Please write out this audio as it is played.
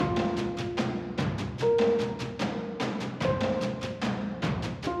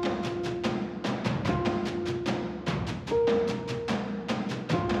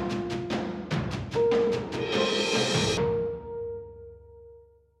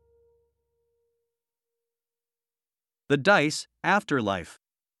The Dice, Afterlife.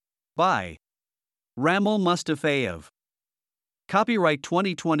 By Ramil Mustafayev. Copyright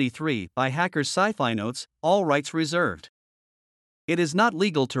 2023 by Hackers Sci-Fi Notes, all rights reserved. It is not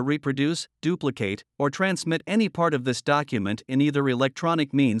legal to reproduce, duplicate, or transmit any part of this document in either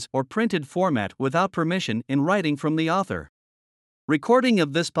electronic means or printed format without permission in writing from the author. Recording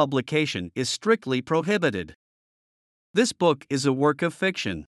of this publication is strictly prohibited. This book is a work of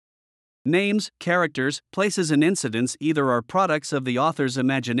fiction. Names, characters, places, and incidents either are products of the author's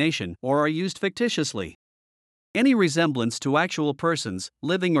imagination or are used fictitiously. Any resemblance to actual persons,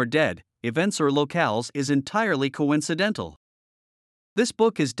 living or dead, events or locales is entirely coincidental. This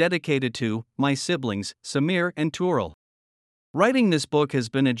book is dedicated to my siblings, Samir and Tural. Writing this book has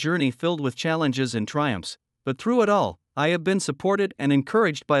been a journey filled with challenges and triumphs, but through it all, I have been supported and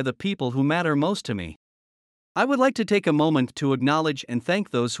encouraged by the people who matter most to me. I would like to take a moment to acknowledge and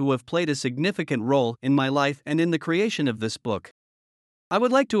thank those who have played a significant role in my life and in the creation of this book. I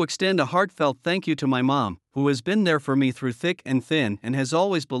would like to extend a heartfelt thank you to my mom, who has been there for me through thick and thin and has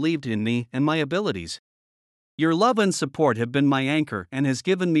always believed in me and my abilities. Your love and support have been my anchor and has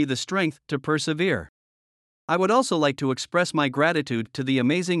given me the strength to persevere. I would also like to express my gratitude to the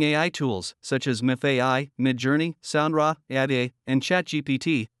amazing AI tools such as MIF AI, Midjourney, Soundra, AI, and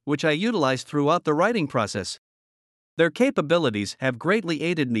ChatGPT, which I utilize throughout the writing process. Their capabilities have greatly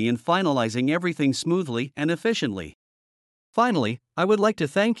aided me in finalizing everything smoothly and efficiently. Finally, I would like to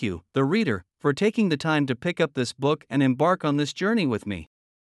thank you, the reader, for taking the time to pick up this book and embark on this journey with me.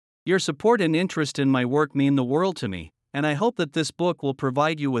 Your support and interest in my work mean the world to me, and I hope that this book will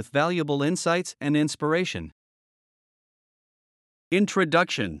provide you with valuable insights and inspiration.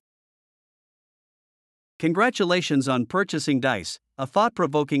 Introduction. Congratulations on purchasing Dice, a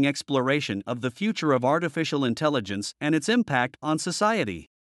thought-provoking exploration of the future of artificial intelligence and its impact on society.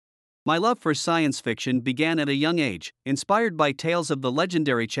 My love for science fiction began at a young age, inspired by tales of the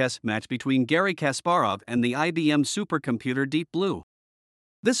legendary chess match between Garry Kasparov and the IBM supercomputer Deep Blue.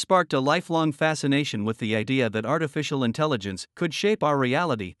 This sparked a lifelong fascination with the idea that artificial intelligence could shape our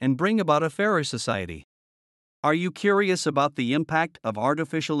reality and bring about a fairer society. Are you curious about the impact of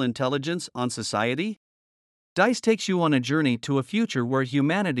artificial intelligence on society? Dice takes you on a journey to a future where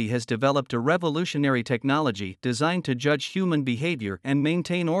humanity has developed a revolutionary technology designed to judge human behavior and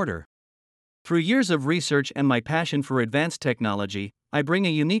maintain order. Through years of research and my passion for advanced technology, I bring a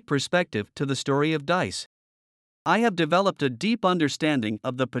unique perspective to the story of Dice. I have developed a deep understanding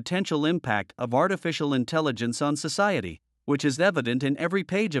of the potential impact of artificial intelligence on society, which is evident in every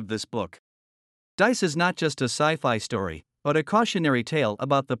page of this book. Dice is not just a sci-fi story, but a cautionary tale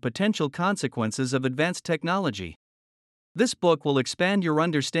about the potential consequences of advanced technology. This book will expand your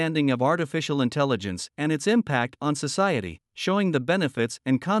understanding of artificial intelligence and its impact on society, showing the benefits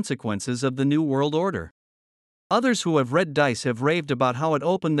and consequences of the New World Order. Others who have read Dice have raved about how it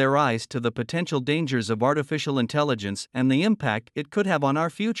opened their eyes to the potential dangers of artificial intelligence and the impact it could have on our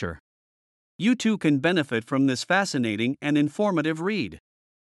future. You too can benefit from this fascinating and informative read.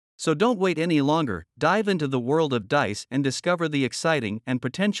 So don't wait any longer, dive into the world of Dice and discover the exciting and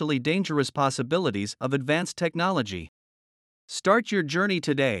potentially dangerous possibilities of advanced technology. Start your journey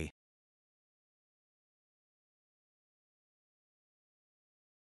today.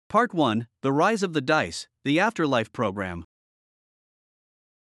 Part 1: The Rise of the Dice, the Afterlife Program.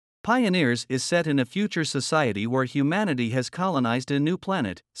 Pioneers is set in a future society where humanity has colonized a new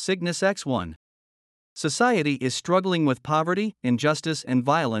planet, Cygnus X1. Society is struggling with poverty, injustice, and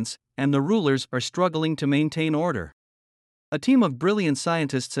violence, and the rulers are struggling to maintain order. A team of brilliant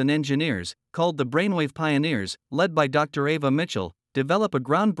scientists and engineers, called the Brainwave Pioneers, led by Dr. Ava Mitchell, develop a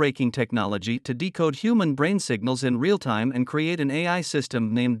groundbreaking technology to decode human brain signals in real time and create an AI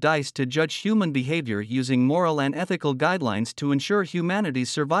system named Dice to judge human behavior using moral and ethical guidelines to ensure humanity's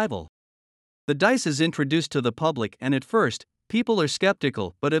survival. The Dice is introduced to the public, and at first, people are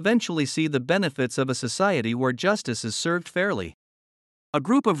skeptical but eventually see the benefits of a society where justice is served fairly. A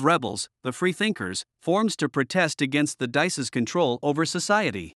group of rebels, the FreeThinkers, forms to protest against the Dice's control over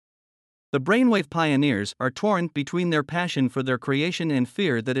society. The Brainwave Pioneers are torn between their passion for their creation and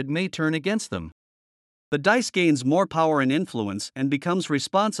fear that it may turn against them. The Dice gains more power and influence and becomes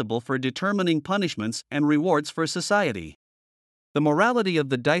responsible for determining punishments and rewards for society. The morality of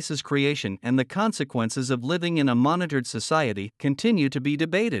the Dice's creation and the consequences of living in a monitored society continue to be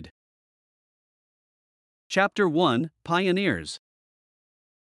debated. Chapter 1: Pioneers.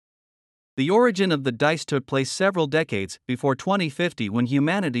 The origin of the Dice took place several decades before 2050, when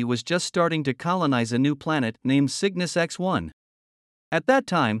humanity was just starting to colonize a new planet named Cygnus X1. At that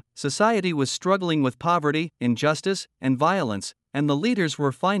time, society was struggling with poverty, injustice, and violence, and the leaders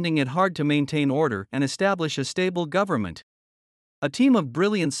were finding it hard to maintain order and establish a stable government. A team of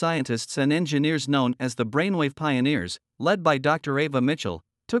brilliant scientists and engineers known as the Brainwave Pioneers, led by Dr. Ava Mitchell,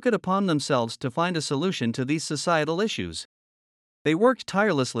 took it upon themselves to find a solution to these societal issues. They worked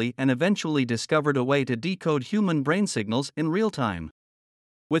tirelessly and eventually discovered a way to decode human brain signals in real time.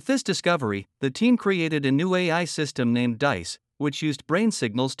 With this discovery, the team created a new AI system named DICE, which used brain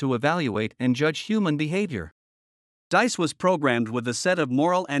signals to evaluate and judge human behavior. DICE was programmed with a set of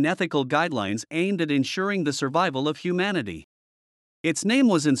moral and ethical guidelines aimed at ensuring the survival of humanity. Its name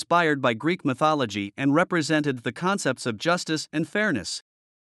was inspired by Greek mythology and represented the concepts of justice and fairness.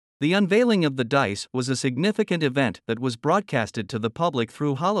 The unveiling of the DICE was a significant event that was broadcasted to the public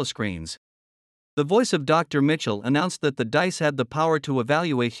through holoscreens. The voice of Dr. Mitchell announced that the DICE had the power to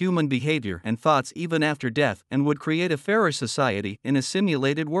evaluate human behavior and thoughts even after death and would create a fairer society in a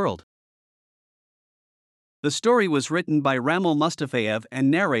simulated world. The story was written by Ramil Mustafayev and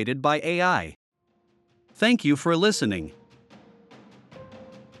narrated by AI. Thank you for listening.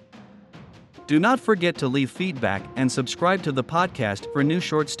 Do not forget to leave feedback and subscribe to the podcast for new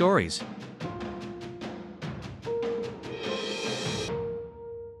short stories.